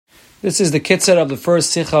This is the kitzur of the first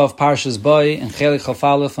Sicha of Parshas Boi in Chelik Chaf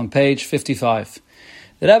Aleph on page 55.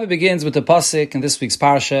 The Rebbe begins with the pasuk in this week's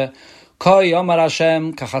parsha, Koi Yomar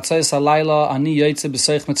Hashem kachatzos halayla ani yotze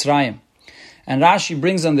b'soich Mitzrayim. And Rashi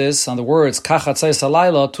brings on this, on the words kachatzos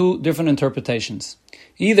halayla, two different interpretations.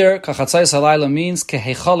 Either kachatzos halayla means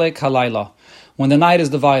kehecholek halayla, when the night is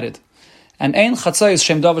divided. And ein chatzos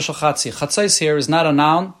shem davar shel chatzi. Chatzos here is not a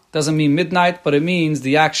noun, doesn't mean midnight, but it means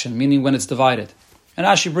the action, meaning when it's divided. And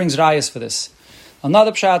Rashi brings rayas for this.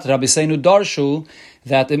 Another pshat, Rabbi Seinu darshu,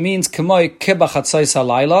 that it means k'moi keba chatzos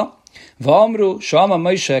halayla. V'omru shoama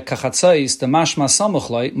Moshe kachatzos the mashma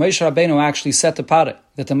samuchloi. Moshe Rabbeinu actually said to Pare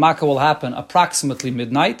that the makkah will happen approximately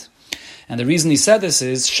midnight. And the reason he said this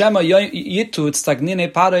is Shema yitu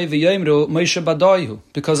stagnine Pare v'yomru Moshe badoihu.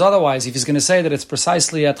 Because otherwise, if he's going to say that it's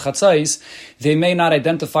precisely at chatzos, they may not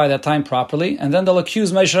identify that time properly, and then they'll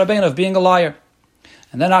accuse Moshe Rabbeinu of being a liar.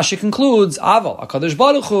 And then Rashi concludes, Aval, HaKadosh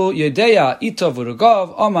Baruch Hu, Yedeya, Itov,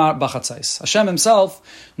 Urugov, Omar, Bachatzais. Hashem himself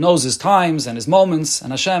knows his times and his moments,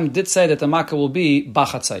 and Hashem did say that the makkah will be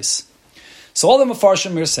Bachatzais. So all the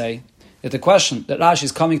Mefarshim here say that the question that Rashi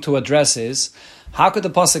is coming to address is, how could the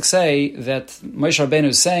Pasuk say that Moshe Rabbeinu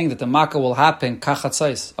is saying that the makkah will happen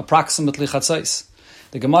Kachatzais, approximately Chatzais?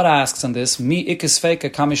 The Gemara asks on this, Mi ikis feika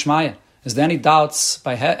kamishmaya. Is there any doubts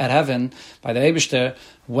at heaven, by the Eibishter,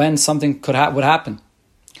 when something would happen?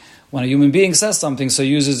 When a human being says something, so he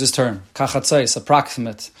uses this term, kachatzos,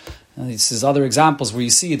 approximate. And this is other examples where you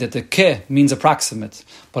see that the ke means approximate.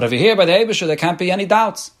 But over here by the Eibusher, there can't be any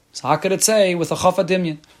doubts. So how could it say with a chaf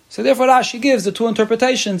adimyan? So therefore Rashi gives the two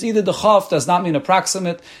interpretations. Either the chaf does not mean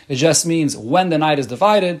approximate, it just means when the night is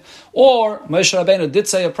divided, or Moshe Rabbeinu did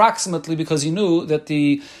say approximately because he knew that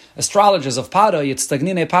the astrologers of Pare,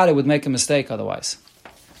 Yitztagnine Pare, would make a mistake otherwise.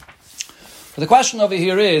 But the question over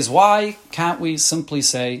here is, why can't we simply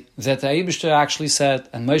say that the Eibishter actually said,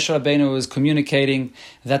 and Moshe Rabbeinu is communicating,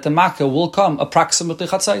 that the makkah will come approximately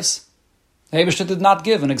chatzais? The Eibishter did not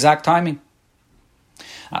give an exact timing.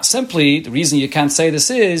 Simply, the reason you can't say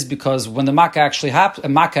this is because when the makkah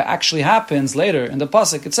actually happens later in the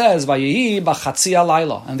pasuk, it says, Vayehi b'chatzi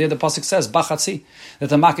alayla, and there the pasuk says, b'chatzi, that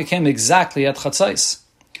the makkah came exactly at chatzais.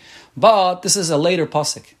 But this is a later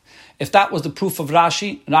pasuk. If that was the proof of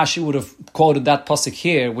Rashi, Rashi would have quoted that pasuk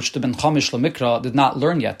here, which the Ben Chamish Lamikra did not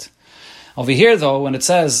learn yet. Over here, though, when it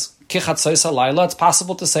says ki chatzos halayla, it's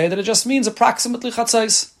possible to say that it just means approximately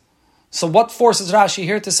chatzos. So what forces Rashi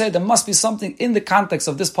here to say there must be something in the context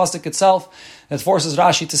of this pasuk itself that forces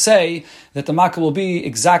Rashi to say that the makkah will be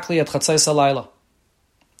exactly at chatzos halayla?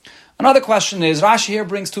 Another question is, Rashi here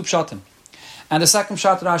brings two pshatim. And the second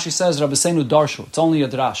pshat Rashi says, Rabbi Seinu darshu, it's only a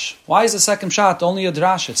drash. Why is the second pshat only a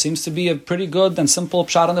drash? It seems to be a pretty good and simple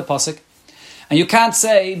pshat on the pasuk. And you can't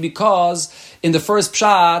say because in the first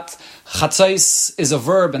pshat, chatzos is a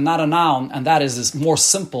verb and not a noun, and that is more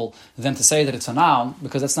simple than to say that it's a noun,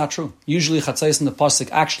 because that's not true. Usually chatzos in the pasuk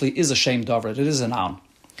actually is a shem davar, it is a noun.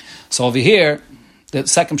 So over here, the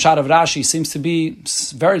second pshat of Rashi seems to be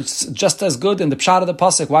just as good in the pshat of the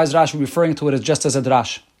pasuk. Why is Rashi referring to it as just as a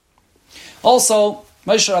drash? Also,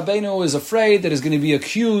 Moshe Rabbeinu is afraid that he's going to be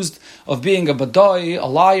accused of being a badoi, a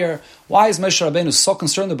liar. Why is Moshe Rabbeinu so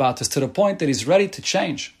concerned about this to the point that he's ready to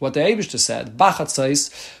change what the Eibishter said,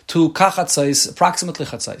 bachatzais to kachatzais, approximately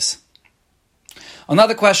chatzais?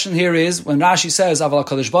 Another question here is when Rashi says, Aval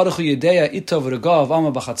HaKadosh Baruch Hu Yedeya Itov Regav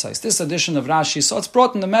Ama Bachatzais. This addition of Rashi, so it's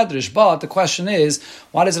brought in the Medrash, but the question is,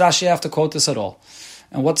 why does Rashi have to quote this at all?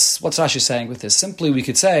 And what's Rashi saying with this? Simply, we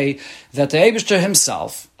could say that the Eibishter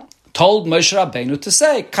himself told Moshe Rabbeinu to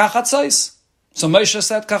say kachatzais. So Moshe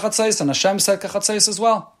said kachatzais and Hashem said kachatzais as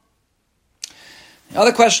well. The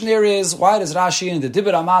other question here is, why does Rashi in the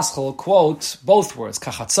Dibur HaMaschal quote both words,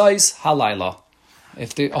 kachatzais, halayla,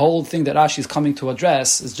 if the whole thing that Rashi is coming to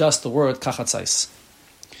address is just the word kachatzais?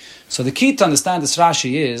 So the key to understand this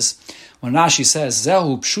Rashi is, when Rashi says,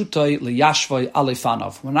 Zehu pshutoi liyashvoi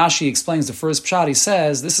alefanav. When Rashi explains the first pshat, he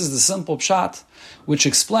says, this is the simple pshat, which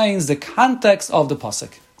explains the context of the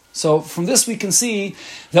pasuk. So from this we can see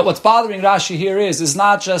that what's bothering Rashi here is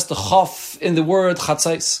not just the chaf in the word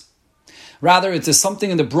chatzais. Rather, it is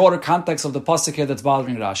something in the broader context of the pasuk here that's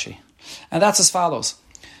bothering Rashi. And that's as follows.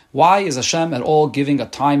 Why is Hashem at all giving a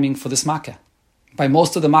timing for this makkah? By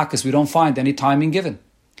most of the makkahs, we don't find any timing given.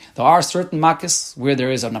 There are certain makkahs where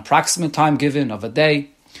there is an approximate time given of a day.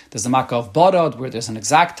 There's the makkah of Barad, where there's an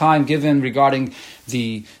exact time given regarding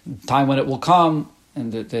the time when it will come.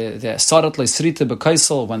 And the Sarat Leisrita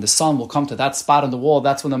Bekaisel, when the sun will come to that spot on the wall,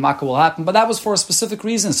 that's when the makkah will happen. But that was for a specific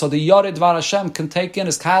reason, so the Yored Dvar Hashem can take in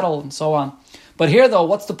his cattle and so on. But here though,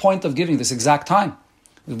 what's the point of giving this exact time?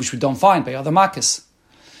 Which we don't find by other makkahs.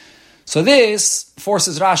 So this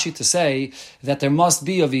forces Rashi to say that there must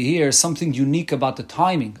be over here something unique about the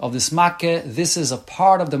timing of this makkah. This is a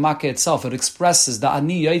part of the makkah itself. It expresses the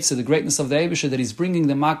ani yaitze, the greatness of the Eibusher, that he's bringing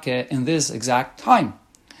the makkah in this exact time.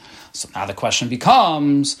 So now the question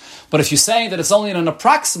becomes, but if you're saying that it's only in an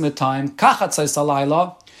approximate time, kachatzais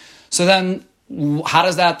alayla, so then how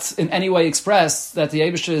does that in any way express that the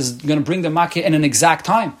Eibusher is going to bring the makkah in an exact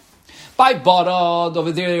time? By Barad,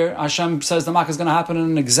 over there, Hashem says the makkah is going to happen in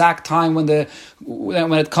an exact time when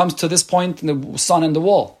it comes to this point in the sun and the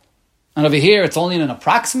wall. And over here, it's only in an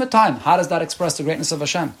approximate time. How does that express the greatness of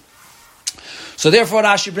Hashem? So therefore,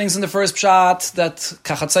 Rashi brings in the first pshat that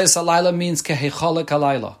kachatzais alayla means kehecholek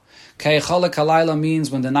alayla. Kehecholek alayla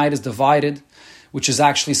means when the night is divided, which is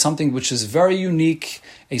actually something which is very unique,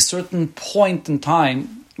 a certain point in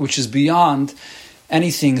time which is beyond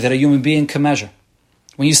anything that a human being can measure.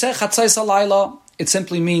 When you say chatzais alayla, it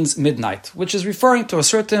simply means midnight, which is referring to a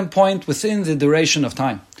certain point within the duration of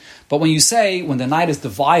time. But when you say when the night is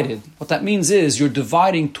divided, what that means is you're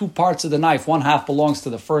dividing two parts of the knife. One half belongs to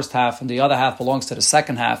the first half and the other half belongs to the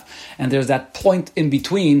second half. And there's that point in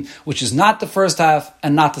between, which is not the first half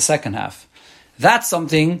and not the second half. That's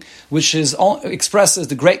something which expresses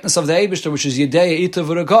the greatness of the Eibusher, which is Yedei Itav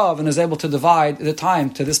Uragav, and is able to divide the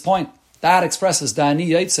time to this point. That expresses the Ani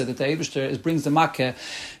Yaitse, that the Eibusher brings the makkah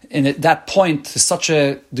in at that point to such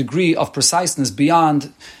a degree of preciseness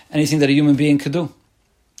beyond anything that a human being could do.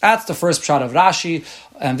 That's the first pshat of Rashi,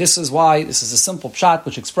 and this is why this is a simple pshat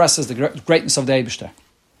which expresses the greatness of the Eibusher.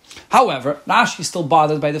 However, Rashi is still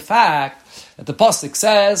bothered by the fact that the pasuk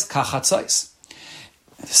says kachatzais.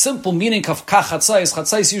 The simple meaning of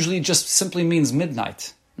chatzais usually just simply means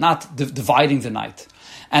midnight, not dividing the night.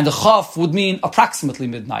 And the chaf would mean approximately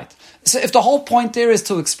midnight. So if the whole point there is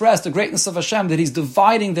to express the greatness of Hashem, that he's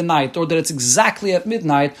dividing the night, or that it's exactly at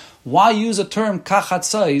midnight, why use a term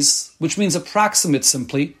kachatzais, which means approximate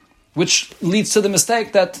simply, which leads to the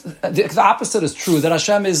mistake that the opposite is true, that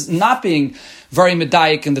Hashem is not being very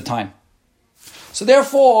medayik in the time. So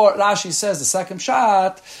therefore, Rashi says, the second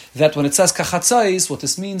pshat, that when it says kachatzais, what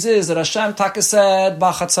this means is that Hashem taka said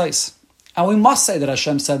bachatzais. And we must say that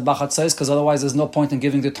Hashem said bachatzais, because otherwise there's no point in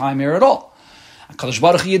giving the time here at all. That's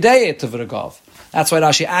why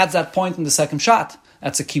Rashi adds that point in the second pshat.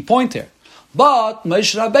 That's a key point here. But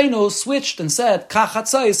Moshe Rabbeinu switched and said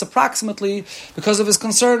kachatzais approximately because of his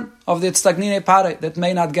concern of the tzdagnine pare that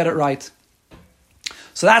may not get it right.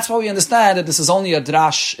 So that's why we understand that this is only a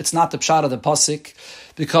drash, it's not the pshat of the pasuk,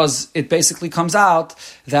 because it basically comes out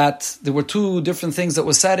that there were two different things that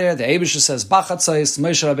were said here. The Eibusher says bachatzais,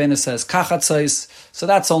 Moshe Rabbeinu says kachatzais, so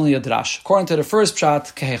that's only a drash. According to the first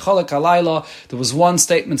pshat, kehecholek alayla, there was one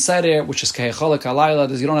statement said here, which is kehecholek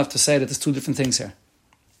alayla. You don't have to say that there's two different things here.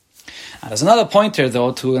 And there's another point here,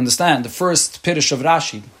 though, to understand the first pirush of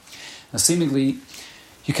Rashi. Now, seemingly,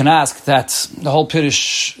 you can ask that the whole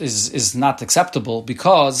pirush is not acceptable,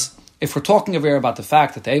 because if we're talking over here about the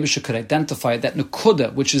fact that the Eibusher could identify that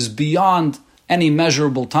nekuda, which is beyond any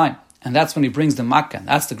measurable time, and that's when he brings the makkah,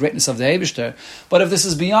 that's the greatness of the Eibusher. But if this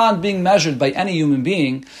is beyond being measured by any human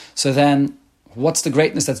being, so then what's the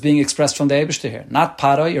greatness that's being expressed from the Eibusher here? Not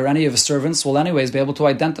Paroi or any of his servants will anyways be able to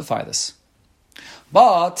identify this.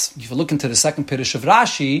 But if you look into the second pirush of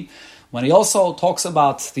Rashi, when he also talks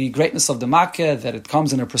about the greatness of the makkah, that it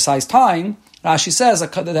comes in a precise time, Rashi says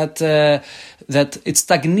that it's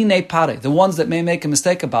tagnine pare. The ones that may make a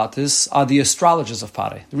mistake about this are the astrologers of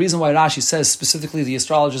pare. The reason why Rashi says specifically the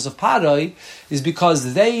astrologers of pare is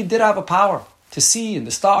because they did have a power to see in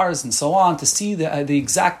the stars and so on, to see the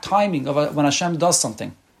exact timing of when Hashem does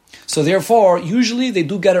something. So therefore, usually they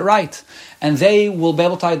do get it right. And they will be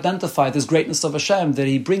able to identify this greatness of Hashem, that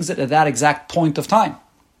he brings it at that exact point of time.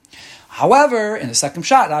 However, in the second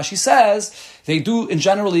pshat, Rashi says, they do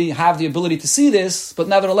generally have the ability to see this, but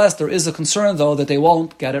nevertheless, there is a concern, though, that they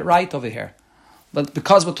won't get it right over here. But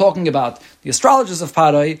because we're talking about the astrologers of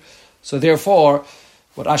Parai, so therefore,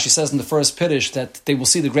 what Rashi says in the first pirush, that they will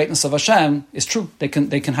see the greatness of Hashem, is true. They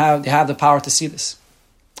have the power to see this.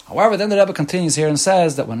 However, then the Rebbe continues here and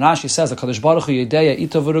says that when Rashi says HaKadosh Baruch Hu Yedei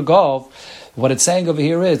Itav Uragav, what it's saying over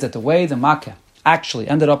here is that the way the makkah actually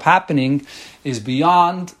ended up happening is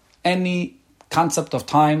beyond any concept of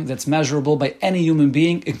time that's measurable by any human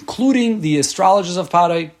being, including the astrologers of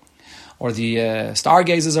Parai, or the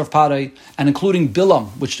stargazers of Parai, and including Bilam,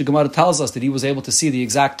 which the Gemara tells us that he was able to see the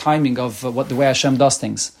exact timing of the way Hashem does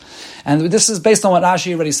things. And this is based on what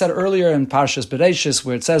Rashi already said earlier in Parshas Bereshis,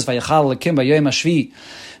 where it says, Vayachal Elokim b'yom hashvi,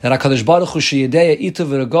 that HaKadosh Baruch Hu sheyedei itav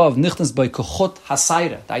v'regav nichnas by kochot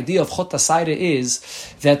hasayre. The idea of chot hasayre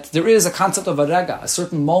is that there is a concept of a rega, a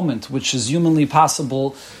certain moment which is humanly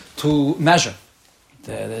possible to measure.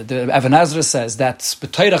 The Even Ezra says that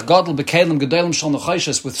b'toyrach gadol b'kelim gedolim shal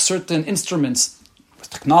nechoshes, with certain instruments, with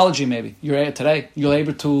technology maybe, you're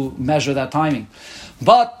able to measure that timing.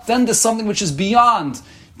 But then there's something which is beyond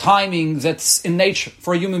timing that's in nature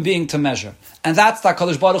for a human being to measure. And that's the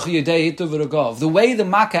HaKadosh Baruch Hu Yodei Hitu V'Rogov. The way the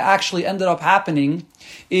makkah actually ended up happening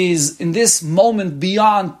is in this moment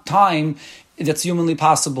beyond time that's humanly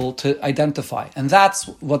possible to identify. And that's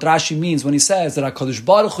what Rashi means when he says that HaKadosh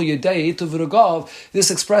Baruch Hu Yodei Hitu V'Rogov. This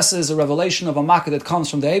expresses a revelation of a makkah that comes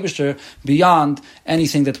from the Eibishter beyond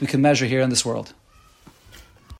anything that we can measure here in this world.